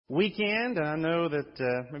weekend, and I know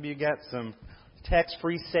that maybe you got some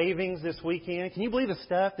tax-free savings this weekend. Can you believe the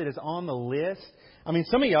stuff that is on the list? I mean,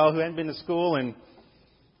 some of y'all who haven't been to school in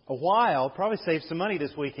a while probably saved some money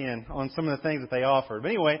this weekend on some of the things that they offered. But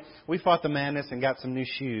anyway, we fought the madness and got some new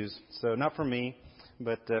shoes. So not for me,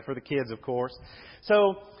 but for the kids, of course.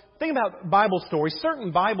 So think about Bible stories.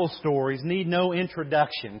 Certain Bible stories need no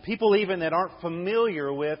introduction. People even that aren't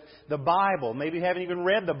familiar with the Bible, maybe haven't even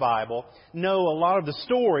read the Bible, know a lot of the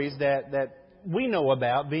stories that we know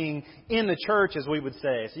about being in the church, as we would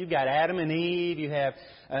say. So you've got Adam and Eve, you have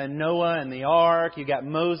Noah and the ark, you've got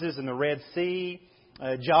Moses and the Red Sea,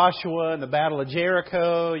 Joshua and the Battle of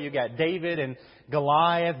Jericho, you've got David and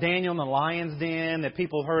Goliath, Daniel in the lion's den that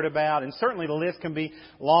people have heard about. And certainly the list can be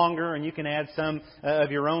longer, and you can add some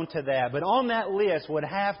of your own to that. But on that list would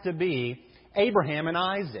have to be Abraham and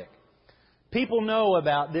Isaac. People know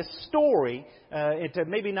about this story,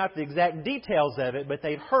 maybe not the exact details of it, but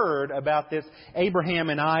they've heard about this Abraham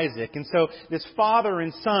and Isaac. And so this father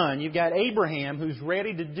and son, you've got Abraham who's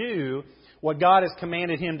ready to do what God has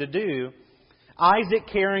commanded him to do. Isaac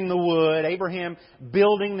carrying the wood, Abraham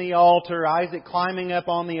building the altar, Isaac climbing up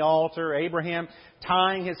on the altar, Abraham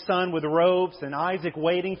tying his son with ropes, and Isaac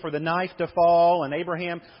waiting for the knife to fall, and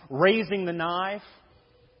Abraham raising the knife.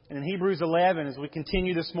 And in Hebrews 11, as we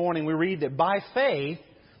continue this morning, we read that by faith,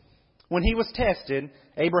 when he was tested,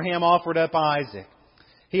 Abraham offered up Isaac.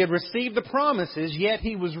 He had received the promises, yet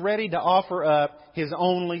he was ready to offer up his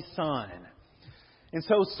only son. And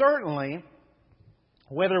so certainly,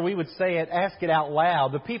 whether we would say it, ask it out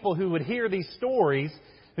loud, the people who would hear these stories,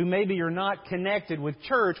 who maybe are not connected with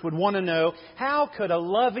church, would want to know, how could a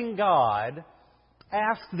loving God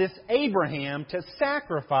ask this Abraham to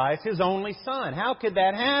sacrifice his only son? How could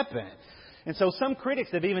that happen? And so some critics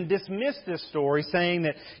have even dismissed this story, saying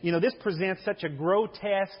that, this presents such a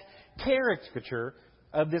grotesque caricature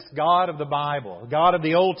of this God of the Bible, God of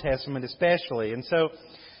the Old Testament especially. And so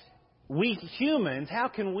we humans, how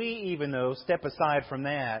can we even step aside from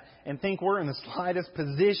that and think we're in the slightest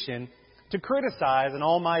position to criticize an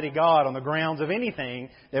almighty God on the grounds of anything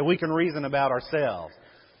that we can reason about ourselves?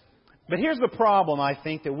 But here's the problem, I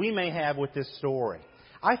think, that we may have with this story.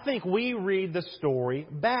 I think we read the story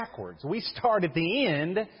backwards. We start at the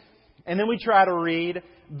end, and then we try to read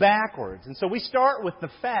backwards. And so we start with the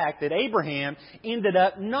fact that Abraham ended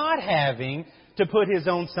up not having to put his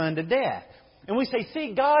own son to death. And we say,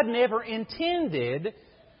 see, God never intended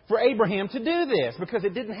for Abraham to do this because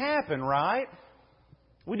it didn't happen, right?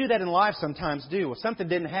 We do that in life sometimes, do. If something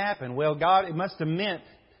didn't happen, well, God must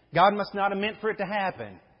not have meant for it to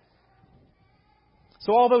happen.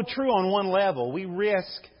 So although true on one level, we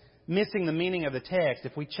risk missing the meaning of the text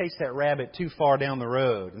if we chase that rabbit too far down the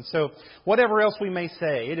road. And so whatever else we may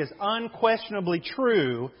say, it is unquestionably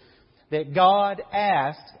true that God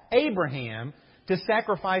asked Abraham to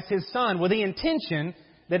sacrifice his son with the intention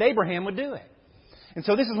that Abraham would do it. And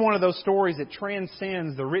so this is one of those stories that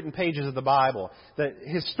transcends the written pages of the Bible. The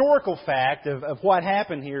historical fact of what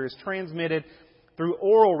happened here is transmitted through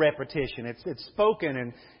oral repetition. It's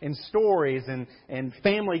spoken in stories and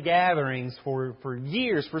family gatherings for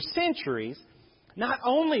years, for centuries. Not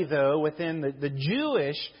only, though, within the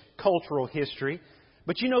Jewish cultural history,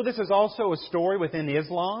 but this is also a story within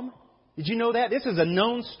Islam. Did you know that? This is a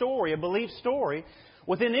known story, a believed story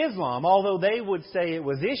within Islam, although they would say it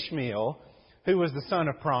was Ishmael who was the son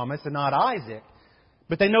of promise and not Isaac.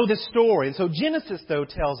 But they know this story. And so Genesis, though,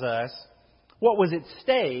 tells us what was at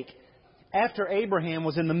stake after Abraham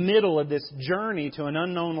was in the middle of this journey to an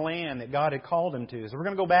unknown land that God had called him to. So we're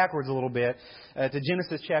going to go backwards a little bit to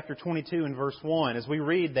Genesis chapter 22 and verse 1 as we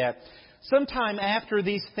read that sometime after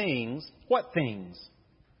these things, what things?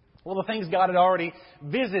 Well, the things God had already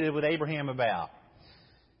visited with Abraham about.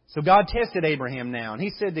 So God tested Abraham now, and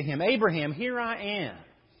He said to him, Abraham, here I am.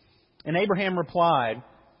 And Abraham replied,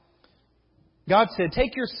 God said,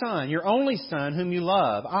 take your son, your only son whom you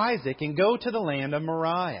love, Isaac, and go to the land of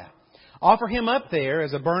Moriah. Offer him up there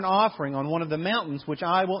as a burnt offering on one of the mountains which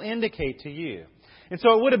I will indicate to you. And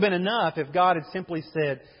so it would have been enough if God had simply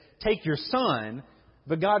said, take your son.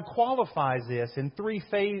 But God qualifies this in three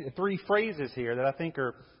phrases here that I think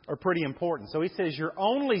are pretty important. So He says, your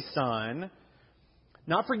only son,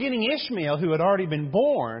 not forgetting Ishmael who had already been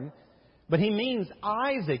born, but He means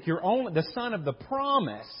Isaac, the son of the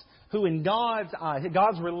promise, who in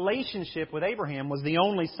God's relationship with Abraham was the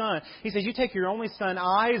only son. He says, you take your only son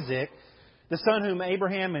Isaac, the son whom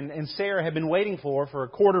Abraham and Sarah have been waiting for a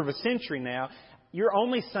quarter of a century now, your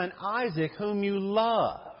only son Isaac, whom you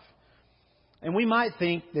love. And we might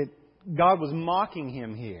think that God was mocking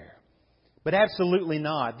him here. But absolutely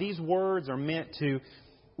not. These words are meant to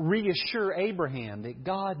reassure Abraham that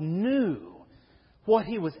God knew what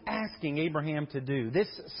He was asking Abraham to do. This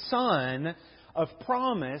son of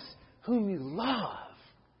promise whom you love,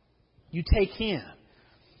 you take him.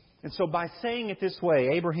 And so by saying it this way,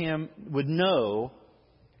 Abraham would know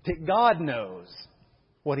that God knows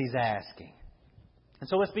what He's asking. And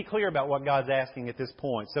so let's be clear about what God's asking at this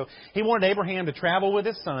point. So He wanted Abraham to travel with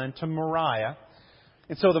his son to Moriah.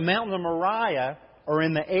 And so the mountains of Moriah are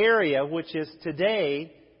in the area which is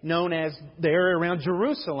today known as the area around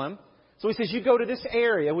Jerusalem. So He says, you go to this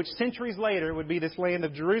area, which centuries later would be this land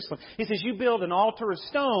of Jerusalem. He says, you build an altar of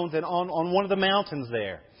stones and on one of the mountains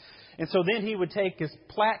there. And so then He would take His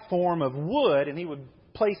platform of wood and He would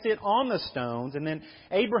place it on the stones. And then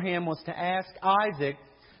Abraham was to ask Isaac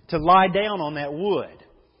to lie down on that wood.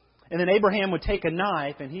 And then Abraham would take a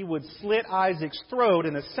knife and he would slit Isaac's throat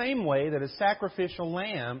in the same way that a sacrificial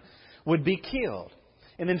lamb would be killed.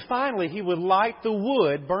 And then finally he would light the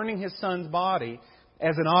wood, burning his son's body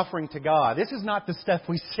as an offering to God. This is not the stuff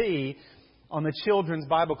we see on the children's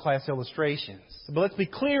Bible class illustrations. But let's be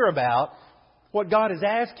clear about what God is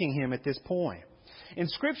asking him at this point. And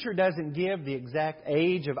Scripture doesn't give the exact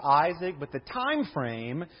age of Isaac, but the time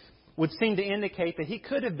frame would seem to indicate that he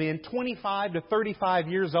could have been 25 to 35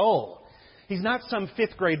 years old. He's not some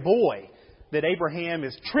 5th grade boy that Abraham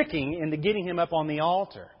is tricking into getting him up on the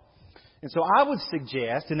altar. And so I would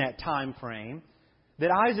suggest in that time frame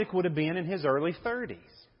that Isaac would have been in his early 30s.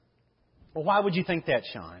 Well, why would you think that,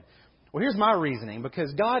 Sean? Well, here's my reasoning.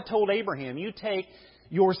 Because God told Abraham, you take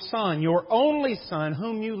your son, your only son,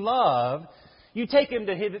 whom you love, you take him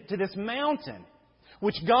to this mountain,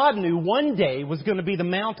 which God knew one day was going to be the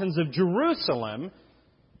mountains of Jerusalem.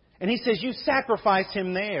 And He says, you sacrifice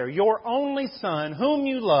him there. Your only son, whom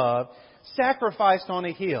you love, sacrificed on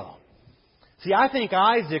a hill. See, I think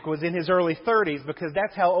Isaac was in his early 30s because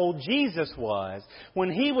that's how old Jesus was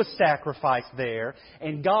when He was sacrificed there.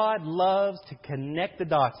 And God loves to connect the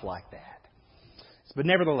dots like that. But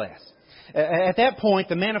nevertheless, at that point,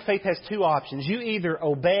 the man of faith has two options. You either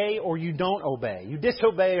obey or you don't obey. You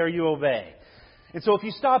disobey or you obey. And so if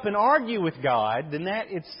you stop and argue with God, then that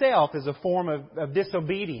itself is a form of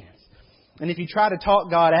disobedience. And if you try to talk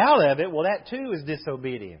God out of it, well, that too is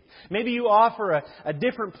disobedience. Maybe you offer a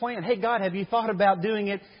different plan. Hey, God, have you thought about doing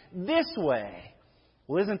it this way?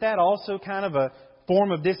 Well, isn't that also kind of a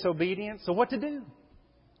form of disobedience? So what to do?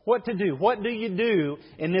 What to do? What do you do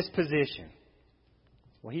in this position?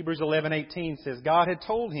 Well, Hebrews 11:18 says, God had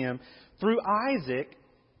told him, through Isaac,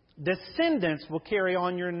 descendants will carry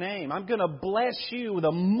on your name. I'm going to bless you with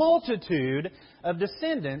a multitude of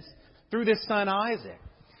descendants through this son Isaac.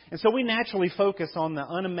 And so we naturally focus on the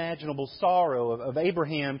unimaginable sorrow of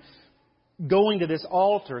Abraham going to this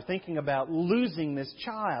altar, thinking about losing this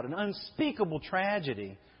child, an unspeakable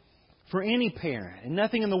tragedy for any parent. And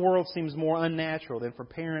nothing in the world seems more unnatural than for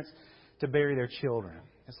parents to bury their children.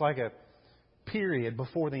 It's like a period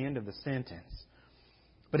before the end of the sentence.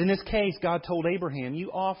 But in this case, God told Abraham,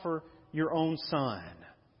 you offer your own son.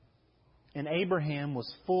 And Abraham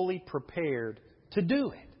was fully prepared to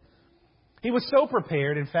do it. He was so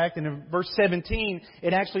prepared, in fact, in verse 17,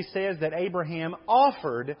 it actually says that Abraham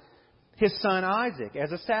offered his son Isaac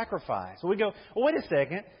as a sacrifice. So we go, well, wait a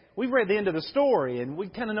second. We've read the end of the story and we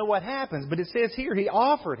kind of know what happens. But it says here he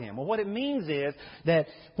offered him. Well, what it means is that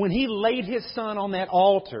when he laid his son on that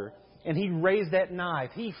altar and he raised that knife,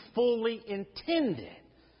 he fully intended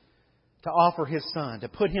to offer his son, to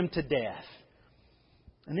put him to death.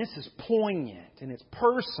 And this is poignant and it's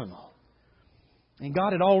personal. And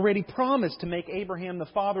God had already promised to make Abraham the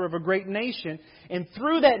father of a great nation, and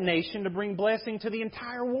through that nation to bring blessing to the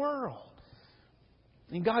entire world.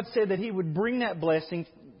 And God said that He would bring that blessing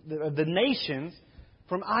of the nations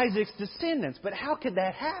from Isaac's descendants. But how could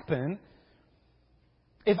that happen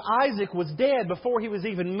if Isaac was dead before he was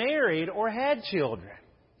even married or had children?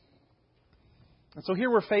 And so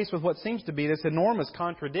here we're faced with what seems to be this enormous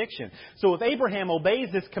contradiction. So if Abraham obeys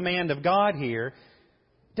this command of God here,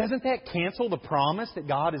 doesn't that cancel the promise that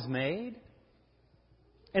God has made?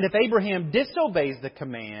 And if Abraham disobeys the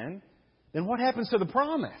command, then what happens to the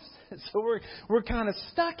promise? So we're kind of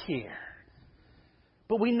stuck here.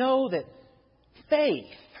 But we know that faith,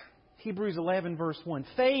 Hebrews 11 verse 1,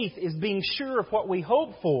 faith is being sure of what we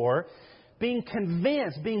hope for, being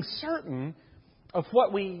convinced, being certain of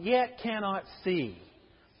what we yet cannot see.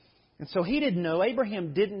 And so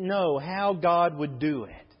Abraham didn't know how God would do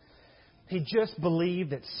it. He just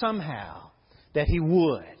believed that somehow that He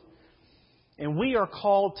would. And we are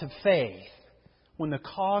called to faith when the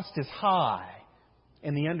cost is high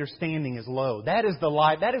and the understanding is low. That is the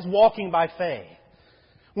life. That is walking by faith.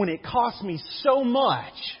 When it costs me so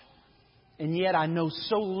much and yet I know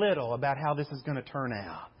so little about how this is going to turn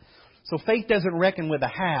out. So faith doesn't reckon with the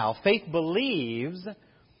how. Faith believes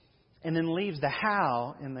and then leaves the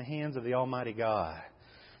how in the hands of the Almighty God.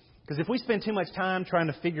 Because if we spend too much time trying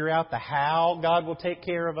to figure out the how God will take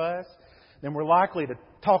care of us, then we're likely to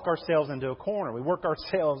talk ourselves into a corner. We work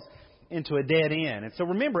ourselves into a dead end. And so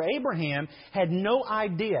remember, Abraham had no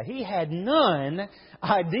idea. He had none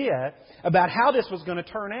idea about how this was going to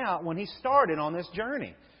turn out when he started on this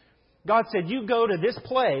journey. God said, you go to this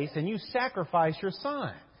place and you sacrifice your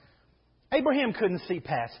son. Abraham couldn't see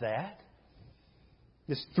past that.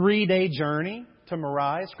 This 3-day journey to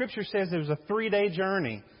Moriah. Scripture says it was a 3-day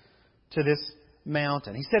journey to this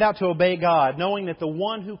mountain. He set out to obey God, knowing that the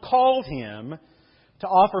one who called him to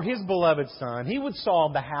offer his beloved son, he would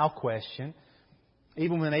solve the how question,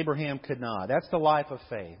 even when Abraham could not. That's the life of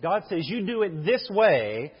faith. God says, you do it this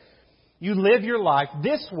way. You live your life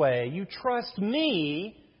this way. You trust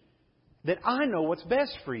me that I know what's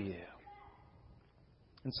best for you.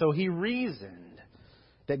 And so he reasoned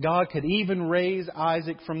that God could even raise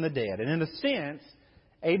Isaac from the dead. And in a sense,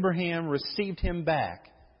 Abraham received him back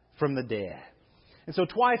from the dead. And so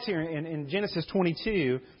twice here in Genesis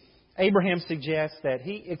 22, Abraham suggests that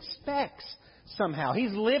he expects somehow,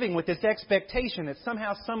 he's living with this expectation that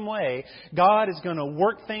somehow, some way, God is going to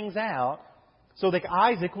work things out so that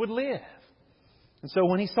Isaac would live. And so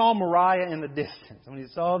when he saw Moriah in the distance, when he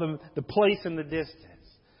saw the place in the distance,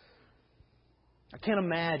 I can't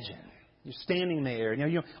imagine. You're standing there,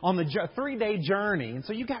 you're on the 3-day journey, and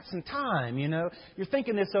so you got some time, You're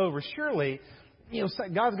thinking this over. Surely,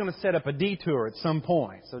 God's going to set up a detour at some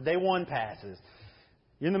point. So day 1 passes.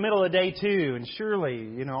 You're in the middle of day 2, and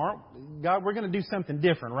surely, God, we're going to do something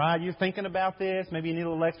different, right? You're thinking about this. Maybe you need a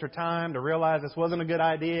little extra time to realize this wasn't a good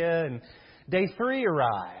idea. And day 3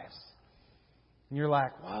 arrives. And you're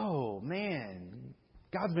like, whoa, man,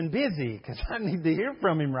 God's been busy because I need to hear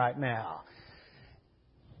from Him right now.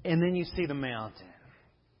 And then you see the mountain.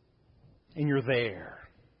 And you're there.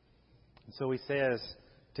 And so He says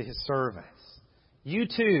to His servants, you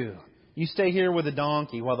too, you stay here with the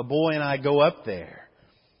donkey while the boy and I go up there.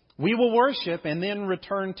 We will worship and then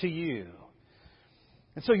return to you.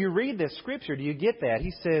 And so you read this scripture. Do you get that?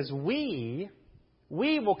 He says, we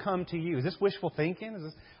will come to you. Is this wishful thinking? Is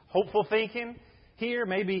this hopeful thinking here?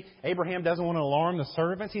 Maybe Abraham doesn't want to alarm the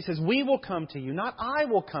servants. He says, we will come to you. Not I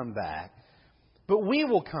will come back, but we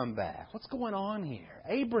will come back. What's going on here?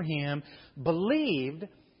 Abraham believed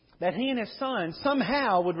that he and his son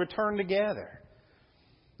somehow would return together.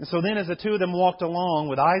 And so then as the two of them walked along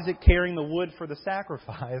with Isaac carrying the wood for the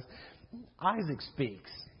sacrifice, Isaac speaks.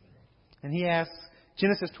 And he asks,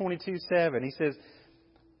 Genesis 22:7, he says,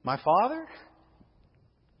 my father?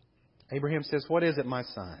 Abraham says, what is it, my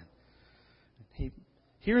son?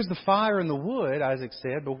 Here's the fire and the wood, Isaac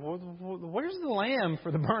said, but where's the lamb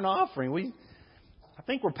for the burnt offering? I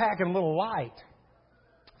think we're packing a little light.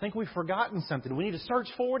 I think we've forgotten something. We need to search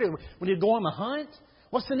for it. We need to go on the hunt.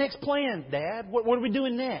 What's the next plan, Dad? What are we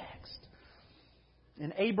doing next?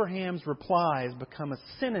 And Abraham's replies become a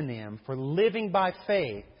synonym for living by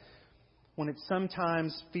faith when it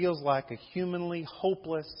sometimes feels like a humanly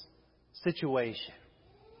hopeless situation.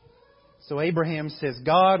 So Abraham says,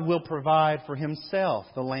 God will provide for Himself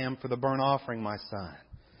the lamb for the burnt offering, my son.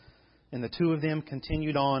 And the two of them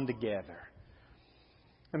continued on together.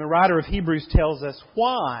 And the writer of Hebrews tells us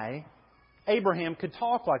why Abraham could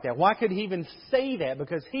talk like that. Why could he even say that?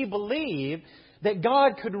 Because he believed that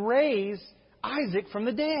God could raise Isaac from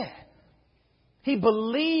the dead. He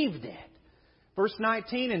believed it. Verse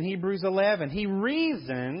 19 in Hebrews 11, he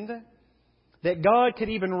reasoned that God could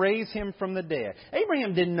even raise him from the dead.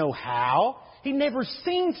 Abraham didn't know how. He'd never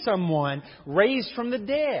seen someone raised from the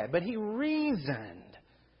dead. But he reasoned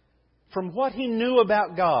from what he knew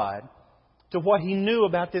about God to what he knew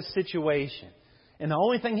about this situation. And the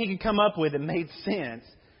only thing he could come up with that made sense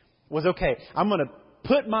was, okay, I'm going to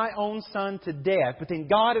put my own son to death, but then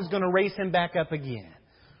God is going to raise him back up again.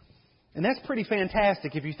 And that's pretty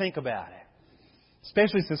fantastic if you think about it.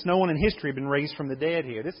 Especially since no one in history had been raised from the dead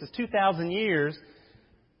here. This is 2,000 years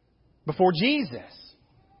before Jesus.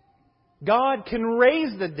 God can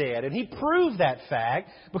raise the dead, and He proved that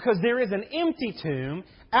fact because there is an empty tomb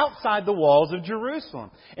outside the walls of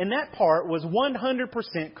Jerusalem. And that part was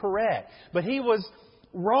 100% correct. But he was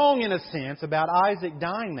wrong in a sense about Isaac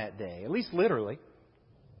dying that day, at least literally.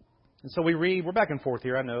 And so we read, we're back and forth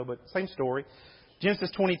here, I know, but same story.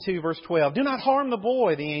 Genesis 22, verse 12. Do not harm the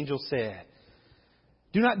boy, the angel said.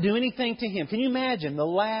 Do not do anything to him. Can you imagine the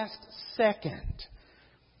last second?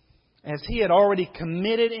 As he had already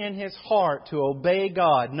committed in his heart to obey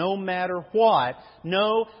God no matter what.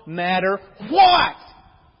 No matter what!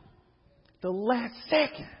 the last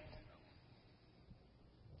second.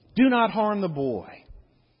 Do not harm the boy.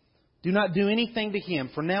 Do not do anything to him,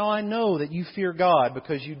 for now I know that you fear God,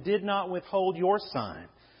 because you did not withhold your son,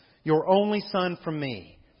 your only son, from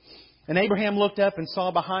me. And Abraham looked up and saw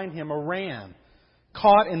behind him a ram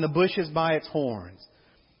caught in the bushes by its horns.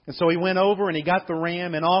 And so he went over and he got the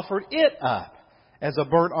ram and offered it up as a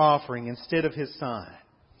burnt offering instead of his son.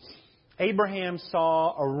 Abraham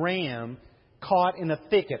saw a ram caught in a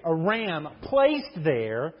thicket, a ram placed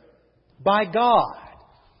there by God.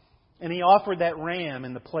 And he offered that ram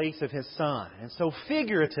in the place of his son. And so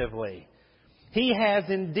figuratively, he has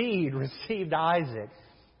indeed received Isaac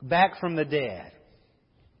back from the dead.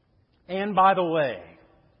 And by the way,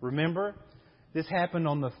 remember, this happened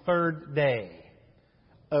on the third day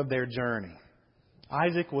of their journey.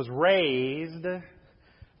 Isaac was raised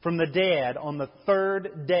from the dead on the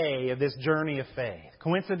third day of this journey of faith.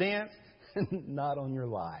 Coincidence? Not on your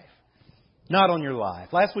life. Not on your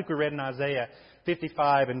life. Last week we read in Isaiah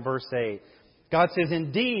 55 and verse 8. God says,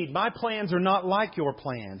 "Indeed, my plans are not like your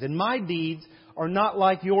plans, and my deeds are not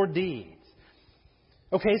like your deeds."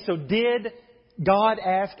 Okay, so did God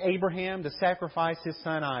ask Abraham to sacrifice his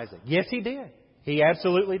son Isaac? Yes, He did. He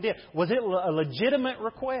absolutely did. Was it a legitimate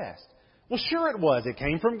request? Well, sure it was. It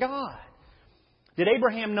came from God. Did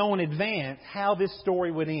Abraham know in advance how this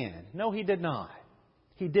story would end? No, he did not.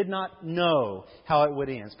 He did not know how it would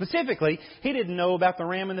end. Specifically, he didn't know about the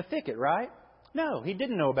ram in the thicket, right? No, he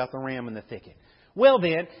didn't know about the ram in the thicket. Well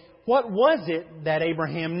then, what was it that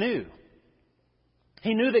Abraham knew?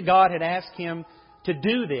 He knew that God had asked him to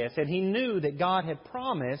do this, and he knew that God had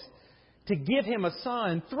promised to give him a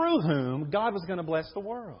son through whom God was going to bless the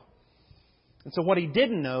world. And so what he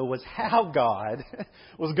didn't know was how God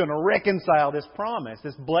was going to reconcile this promise,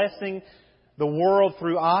 this blessing the world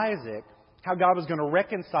through Isaac, how God was going to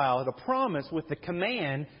reconcile the promise with the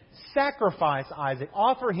command, sacrifice Isaac,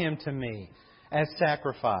 offer him to me as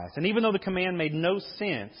sacrifice. And even though the command made no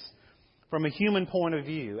sense from a human point of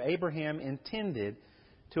view, Abraham intended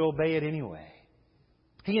to obey it anyway.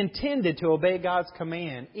 He intended to obey God's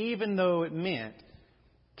command, even though it meant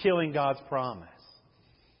killing God's promise.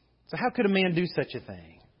 So how could a man do such a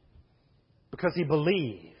thing? Because he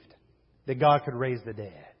believed that God could raise the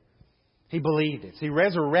dead. He believed it. See,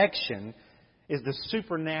 resurrection is the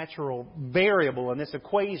supernatural variable in this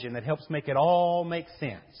equation that helps make it all make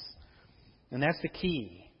sense. And that's the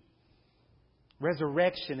key.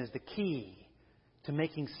 Resurrection is the key to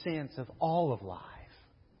making sense of all of life.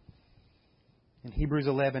 In Hebrews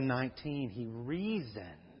 11:19, he reasoned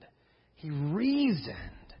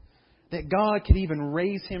that God could even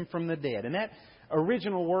raise him from the dead. And that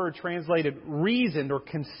original word translated reasoned or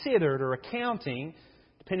considered or accounting,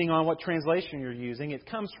 depending on what translation you're using, it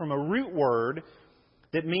comes from a root word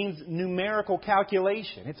that means numerical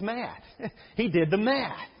calculation. It's math. He did the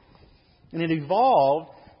math. And it evolved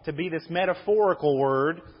to be this metaphorical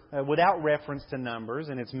word without reference to numbers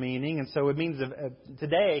and its meaning. And so it means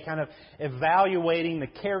today kind of evaluating the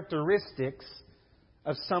characteristics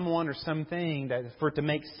of someone or something for it to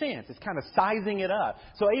make sense. It's kind of sizing it up.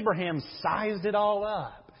 So Abraham sized it all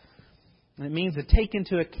up. And it means to take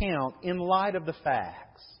into account in light of the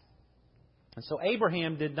facts. And so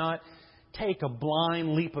Abraham did not take a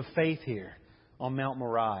blind leap of faith here on Mount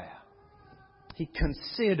Moriah. He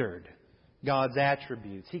considered God's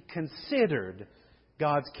attributes. He considered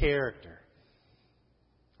God's character.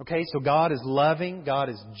 Okay, so God is loving. God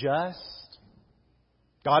is just.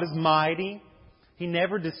 God is mighty. He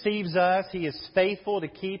never deceives us. He is faithful to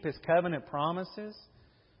keep His covenant promises.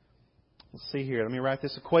 Let's see here. Let me write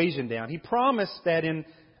this equation down. He promised that in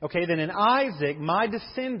Isaac, my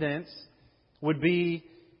descendants would be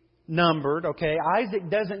numbered. Okay, Isaac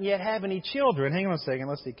doesn't yet have any children. Hang on a second.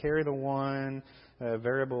 Let's see. Carry the one,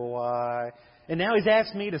 variable y. And now He's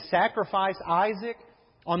asked me to sacrifice Isaac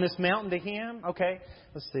on this mountain to Him. Okay,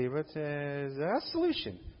 let's see. What's a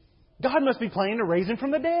solution? God must be planning to raise Him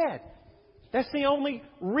from the dead. That's the only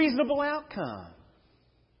reasonable outcome.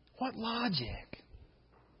 What logic?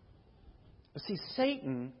 But see,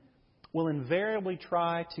 Satan will invariably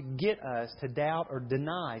try to get us to doubt or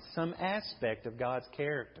deny some aspect of God's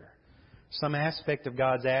character, some aspect of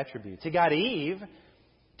God's attributes. He got Eve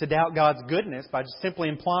to doubt God's goodness by just simply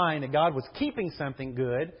implying that God was keeping something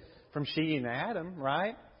good from she and Adam,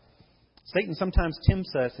 right? Satan sometimes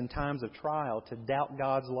tempts us in times of trial to doubt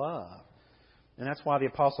God's love. And that's why the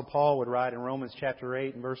Apostle Paul would write in Romans chapter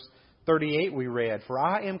 8 and verse 38 we read, "For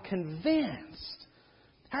I am convinced."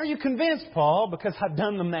 How are you convinced, Paul? Because I've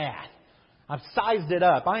done the math. I've sized it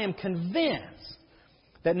up. I am convinced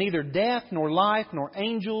that neither death, nor life, nor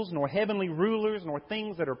angels, nor heavenly rulers, nor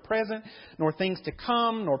things that are present, nor things to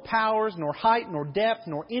come, nor powers, nor height, nor depth,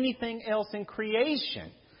 nor anything else in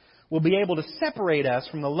creation will be able to separate us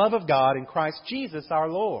from the love of God in Christ Jesus our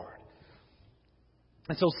Lord.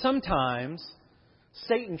 And so sometimes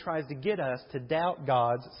Satan tries to get us to doubt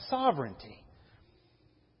God's sovereignty.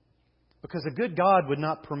 Because a good God would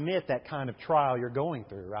not permit that kind of trial you're going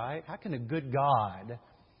through, right? How can a good God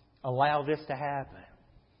allow this to happen?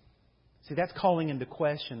 See, that's calling into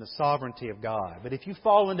question the sovereignty of God. But if you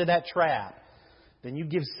fall into that trap, then you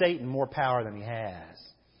give Satan more power than he has.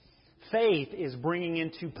 Faith is bringing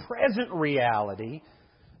into present reality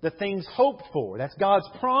the things hoped for. That's God's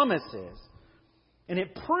promises. And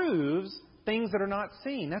it proves things that are not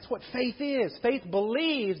seen. That's what faith is. Faith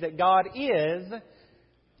believes that God is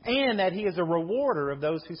and that He is a rewarder of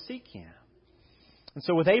those who seek Him. And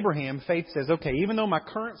so with Abraham, faith says, okay, even though my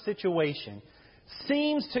current situation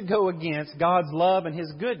seems to go against God's love and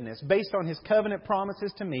His goodness, based on His covenant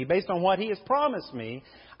promises to me, based on what He has promised me,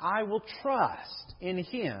 I will trust in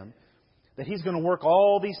Him that He's going to work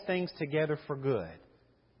all these things together for good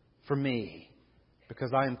for me,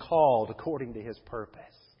 because I am called according to His purpose.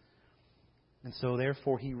 And so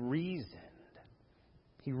therefore he reasoned.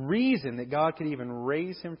 He reasoned that God could even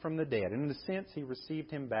raise him from the dead. And in a sense, He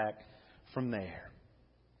received him back from there.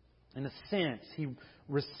 In a sense, He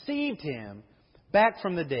received him back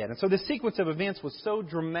from the dead. And so this sequence of events was so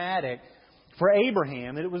dramatic for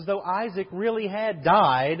Abraham that it was though Isaac really had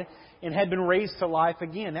died and had been raised to life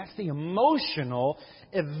again. That's the emotional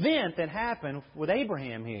event that happened with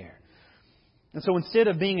Abraham here. And so instead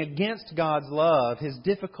of being against God's love, his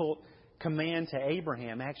difficult command to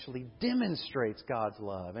Abraham actually demonstrates God's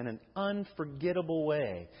love in an unforgettable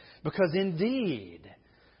way. Because indeed,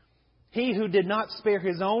 He who did not spare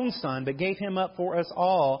His own Son, but gave Him up for us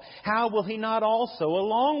all, how will He not also,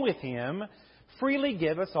 along with Him, freely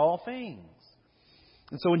give us all things?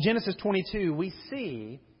 And so in Genesis 22, we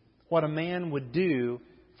see what a man would do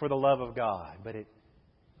for the love of God. But at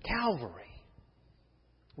Calvary,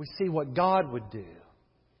 we see what God would do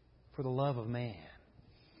for the love of man.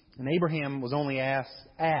 And Abraham was only asked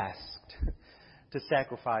to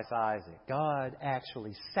sacrifice Isaac. God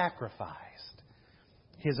actually sacrificed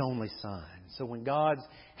His only Son. So when God's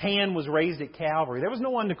hand was raised at Calvary, there was no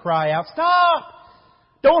one to cry out, "Stop!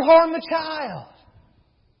 Don't harm the child!"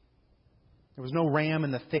 There was no ram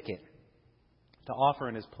in the thicket to offer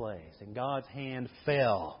in His place. And God's hand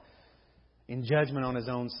fell in judgment on His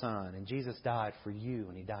own Son. And Jesus died for you,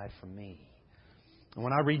 and He died for me. And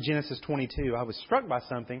when I read Genesis 22, I was struck by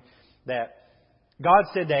something that God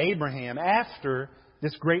said to Abraham after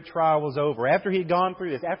this great trial was over, after he had gone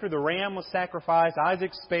through this, after the ram was sacrificed,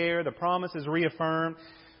 Isaac spared, the promise is reaffirmed.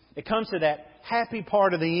 It comes to that happy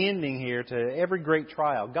part of the ending here to every great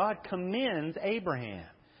trial. God commends Abraham.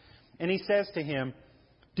 And He says to him,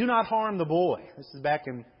 "Do not harm the boy." This is back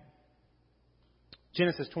in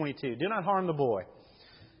Genesis 22. "Do not harm the boy,"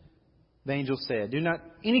 the angel said. "Do not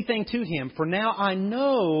anything to him, for now I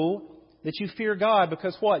know that you fear God,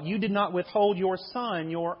 because what? You did not withhold your son,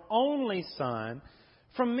 your only son,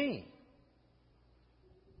 from me."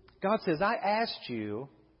 God says, "I asked you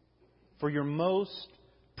for your most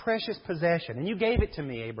precious possession, and you gave it to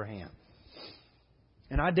me, Abraham."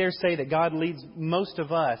 And I dare say that God leads most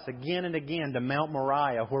of us again and again to Mount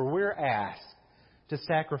Moriah, where we're asked to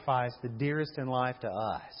sacrifice the dearest in life to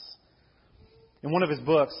us. In one of his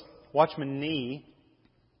books, Watchman Nee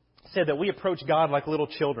said that we approach God like little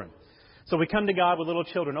children. So we come to God with little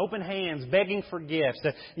children, open hands, begging for gifts.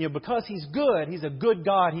 Because He's good, He's a good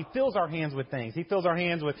God. He fills our hands with things. He fills our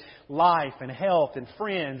hands with life and health and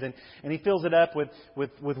friends. And He fills it up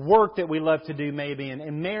with work that we love to do maybe.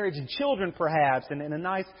 And marriage and children perhaps. And a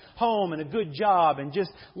nice home and a good job. And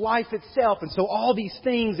just life itself. And so all these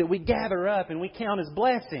things that we gather up and we count as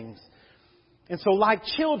blessings. And so like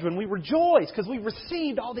children, we rejoice because we've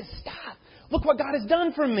received all this stuff. Look what God has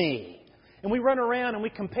done for me. And we run around and we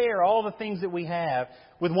compare all the things that we have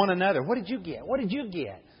with one another. What did you get? What did you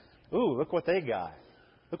get? Ooh, look what they got.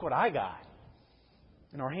 Look what I got.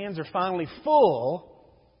 And our hands are finally full.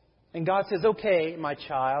 And God says, "Okay, my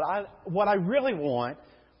child, what I really want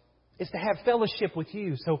is to have fellowship with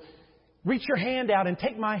you. So reach your hand out and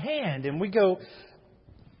take my hand." And we go,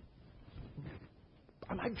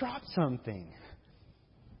 "I might drop something.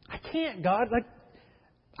 I can't, God.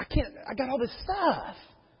 I can't. I got all this stuff.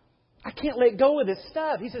 I can't let go of this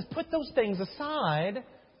stuff." He says, "Put those things aside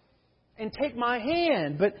and take my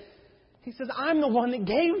hand." But He says, "I'm the one that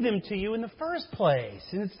gave them to you in the first place."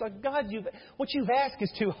 And it's like, "God, what you've asked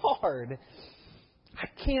is too hard. I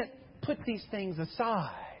can't put these things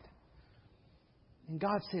aside." And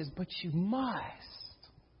God says, but you must.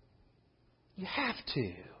 You have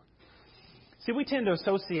to. See, we tend to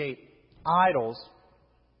associate idols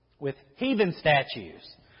with heathen statues.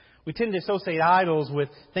 We tend to associate idols with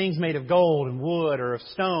things made of gold and wood or of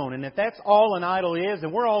stone. And if that's all an idol is,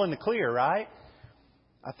 then we're all in the clear, right?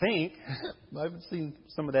 I think. I haven't seen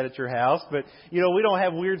some of that at your house. But, we don't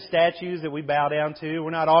have weird statues that we bow down to.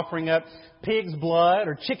 We're not offering up pig's blood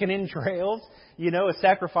or chicken entrails, as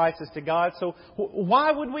sacrifices to God. So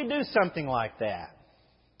why would we do something like that?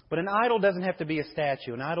 But an idol doesn't have to be a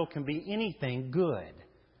statue. An idol can be anything good.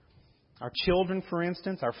 Our children, for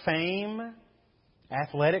instance, our fame,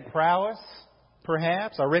 athletic prowess,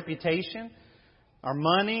 perhaps, our reputation, our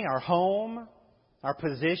money, our home, our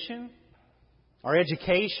position, our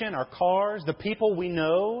education, our cars, the people we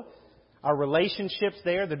know, our relationships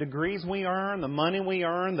there, the degrees we earn, the money we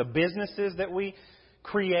earn, the businesses that we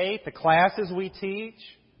create, the classes we teach,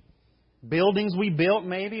 buildings we built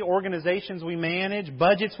maybe, organizations we manage,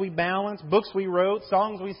 budgets we balance, books we wrote,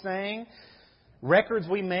 songs we sang, records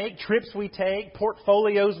we make, trips we take,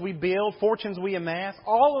 portfolios we build, fortunes we amass.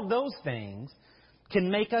 All of those things can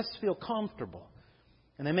make us feel comfortable.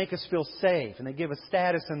 And they make us feel safe. And they give us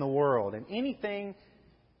status in the world. And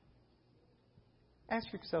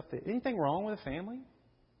ask yourself this. Anything wrong with a family?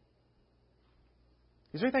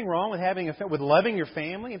 Is there anything wrong with loving your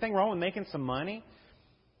family? Anything wrong with making some money?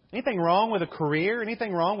 Anything wrong with a career?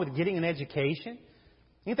 Anything wrong with getting an education?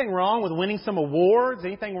 Anything wrong with winning some awards?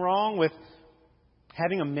 Anything wrong with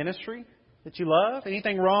having a ministry that you love?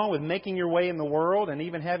 Anything wrong with making your way in the world and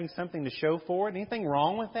even having something to show for it? Anything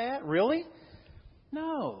wrong with that? Really?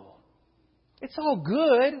 No. It's all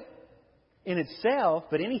good in itself,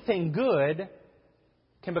 but anything good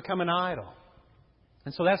can become an idol.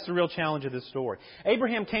 And so that's the real challenge of this story.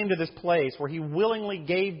 Abraham came to this place where he willingly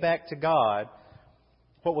gave back to God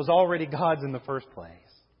what was already God's in the first place.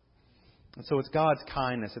 And so it's God's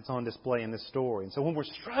kindness that's on display in this story. And so when we're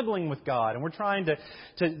struggling with God and we're trying to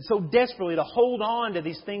so desperately to hold on to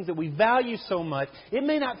these things that we value so much, it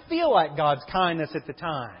may not feel like God's kindness at the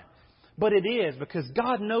time. But it is, because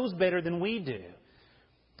God knows better than we do.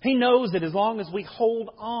 He knows that as long as we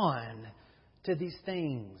hold on to these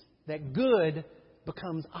things, that good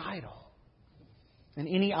becomes idol. And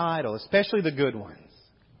any idol, especially the good ones.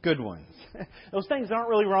 Those things aren't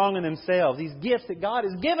really wrong in themselves. These gifts that God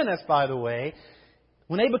has given us, by the way,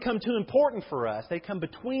 when they become too important for us, they come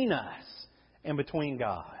between us and between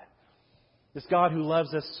God. This God who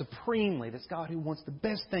loves us supremely. This God who wants the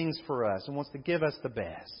best things for us and wants to give us the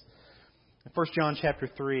best. In 1 John chapter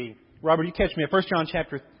 3, Robert, you catch me at 1 John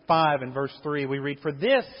chapter 5 and verse 3, we read, "For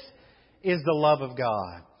this is the love of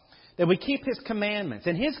God, that we keep His commandments,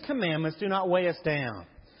 and His commandments do not weigh us down.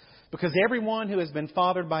 Because everyone who has been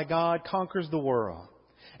fathered by God conquers the world.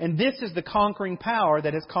 And this is the conquering power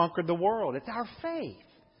that has conquered the world. It's our faith.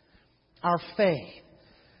 Our faith.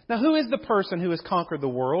 Now, who is the person who has conquered the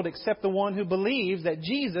world except the one who believes that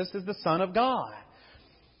Jesus is the Son of God?"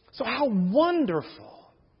 So how wonderful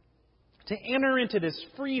to enter into this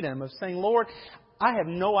freedom of saying, Lord, I have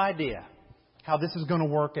no idea how this is going to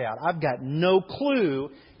work out. I've got no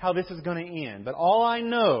clue how this is going to end. But all I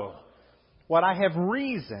know, what I have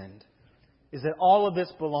reasoned, is that all of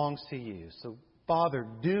this belongs to You. So, Father,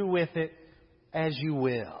 do with it as You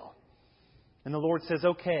will. And the Lord says,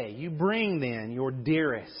 okay, you bring then your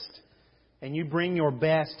dearest, and you bring your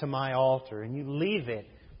best to My altar, and you leave it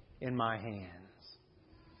in My hands.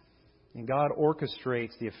 And God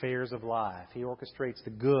orchestrates the affairs of life. He orchestrates the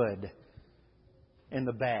good and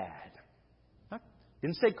the bad. I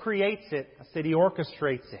didn't say creates it. I said He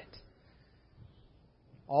orchestrates it.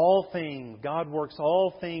 All things, God works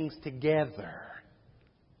all things together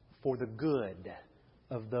for the good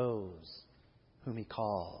of those whom He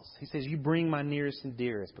calls. He says, you bring My nearest and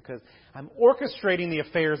dearest, because I'm orchestrating the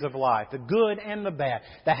affairs of life, the good and the bad,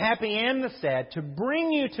 the happy and the sad, to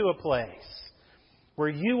bring you to a place where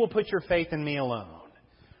you will put your faith in Me alone.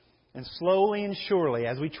 And slowly and surely,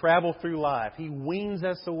 as we travel through life, He weans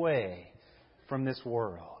us away from this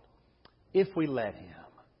world, if we let Him.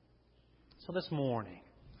 So this morning,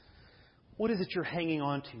 what is it you're hanging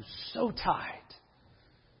on to so tight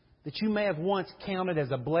that you may have once counted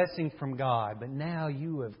as a blessing from God, but now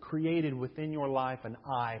you have created within your life an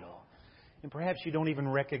idol, and perhaps you don't even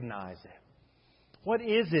recognize it? What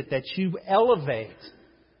is it that you elevate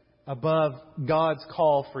above God's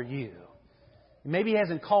call for you? Maybe He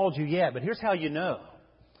hasn't called you yet, but here's how you know.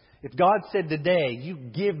 If God said today, you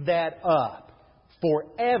give that up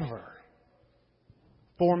forever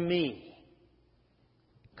for Me,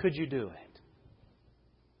 could you do it?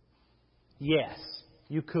 Yes,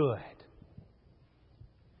 you could.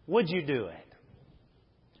 Would you do it?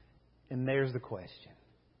 And there's the question.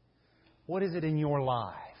 What is it in your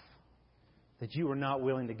life that you are not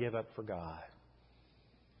willing to give up for God?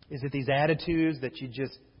 Is it these attitudes that you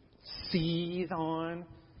just seize on?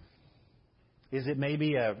 Is it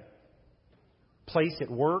maybe a place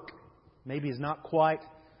at work? Maybe it's not quite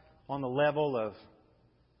on the level of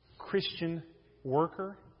Christian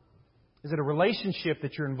worker? Is it a relationship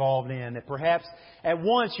that you're involved in that perhaps at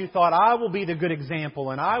once you thought, I will be the good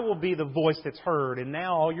example and I will be the voice that's heard, and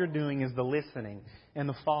now all you're doing is the listening and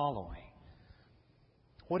the following?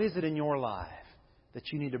 What is it in your life that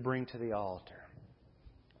you need to bring to the altar?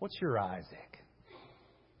 What's your Isaac?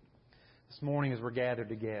 This morning as we're gathered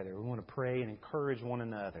together, we want to pray and encourage one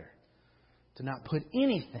another to not put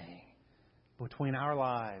anything between our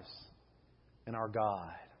lives and our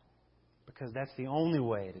God. Because that's the only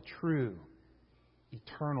way to true,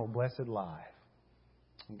 eternal, blessed life.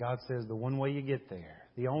 And God says the one way you get there,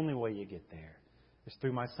 the only way you get there, is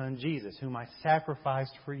through my Son Jesus, whom I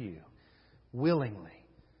sacrificed for you willingly.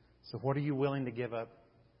 So what are you willing to give up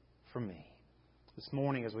for me? This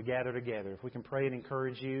morning as we gather together, if we can pray and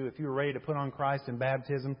encourage you, if you're ready to put on Christ in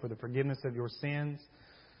baptism for the forgiveness of your sins,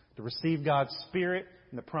 to receive God's Spirit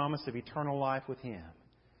and the promise of eternal life with Him,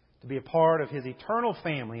 to be a part of His eternal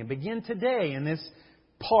family and begin today in this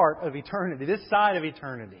part of eternity, this side of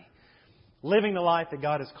eternity, living the life that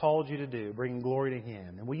God has called you to do, bringing glory to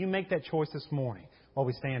Him. And will you make that choice this morning while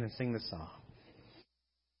we stand and sing this song?